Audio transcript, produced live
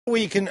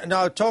We can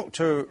now talk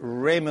to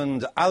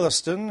Raymond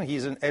Allerston.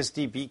 He's an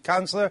SDP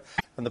councillor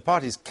and the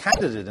party's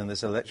candidate in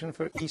this election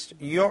for East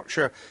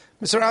Yorkshire.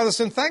 Mr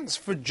Allerston, thanks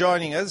for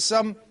joining us.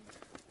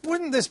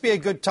 Wouldn't this be a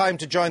good time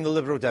to join the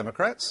Liberal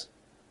Democrats?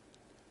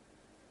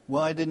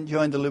 Why didn't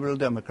join the Liberal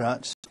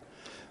Democrats?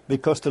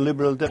 Because the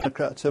Liberal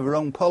Democrats have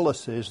wrong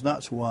policies,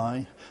 that's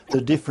why.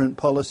 They're different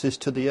policies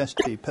to the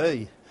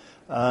SDP.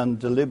 And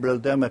the Liberal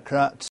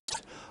Democrats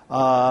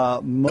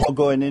are more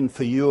going in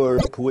for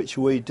Europe, which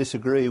we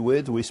disagree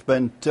with. We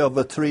spent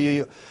over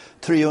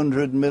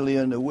 300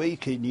 million a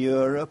week in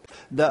Europe.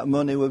 That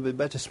money would be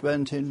better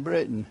spent in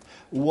Britain.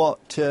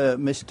 What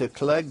Mr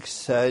Clegg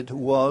said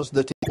was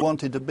that he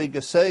wanted a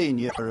bigger say in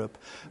Europe.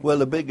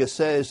 Well, a bigger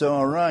say is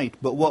all right,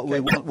 but what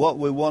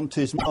we want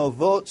is more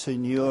votes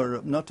in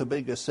Europe, not a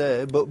bigger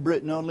say. But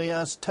Britain only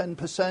has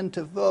 10%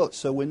 of votes,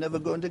 so we're never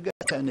going to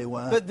get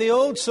anywhere. But the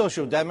old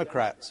Social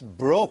Democrats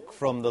broke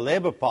from the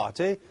Labour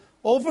Party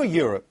over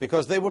Europe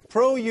because they were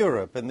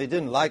pro-Europe and they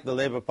didn't like the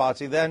Labour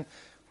Party then,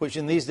 which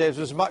in these days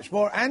was much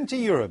more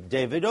anti-Europe.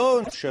 David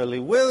Owen, Shirley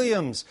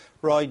Williams,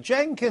 Roy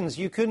Jenkins.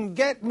 You couldn't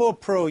get more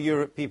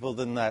pro-Europe people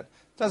than that.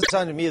 Doesn't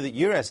sound to me that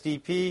your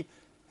SDP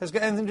has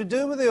got anything to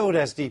do with the old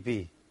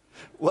SDP.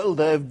 Well,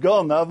 they've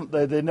gone, haven't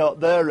they? They're not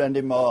there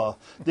anymore.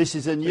 This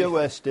is a new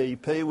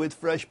SDP with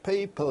fresh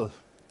people.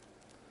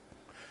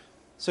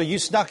 So you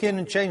snuck in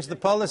and changed the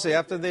policy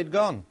after they'd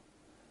gone?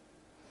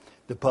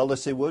 The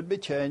policy would be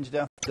changed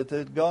after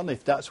they'd gone.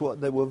 If that's what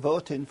they were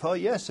voting for,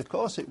 yes, of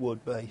course it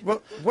would be.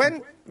 Well,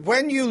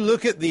 when you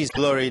look at these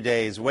glory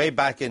days, way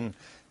back in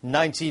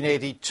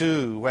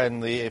 1982,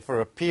 when for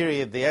a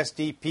period the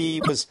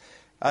SDP was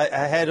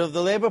ahead of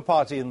the Labour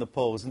Party in the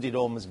polls, indeed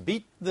almost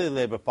beat the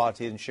Labour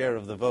Party in share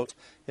of the vote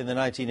in the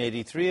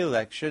 1983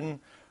 election,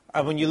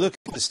 and when you look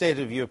at the state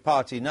of your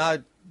party now,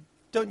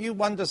 don't you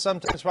wonder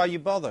sometimes why you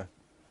bother?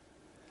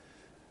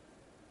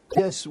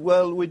 Yes,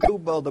 well, we do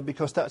bother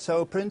because that's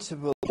our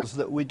principles,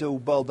 that we do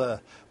bother.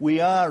 We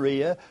are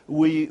here,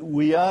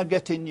 we are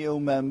getting new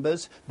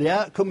members, they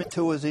aren't coming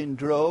to us in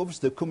droves,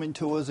 they're coming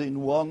to us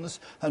in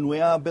ones, and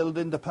we are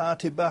building the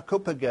party back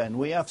up again.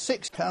 We have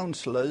 6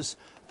 councillors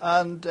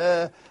and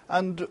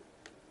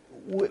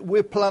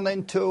we're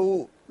planning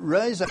to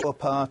raise our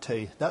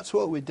party. That's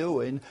what we're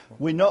doing.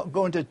 We're not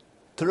going to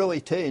throw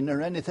it in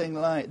or anything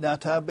like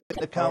that. I've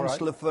been a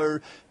councillor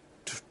for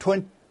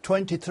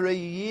 23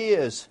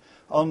 years.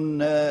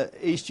 On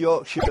East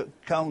Yorkshire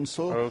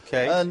Council,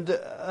 okay. and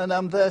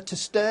I'm there to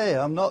stay.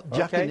 I'm not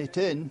jacking it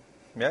in.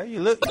 Yeah, you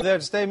look there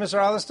to stay, Mr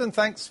Allerston.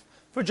 Thanks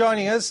for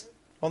joining us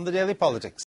on the Daily Politics.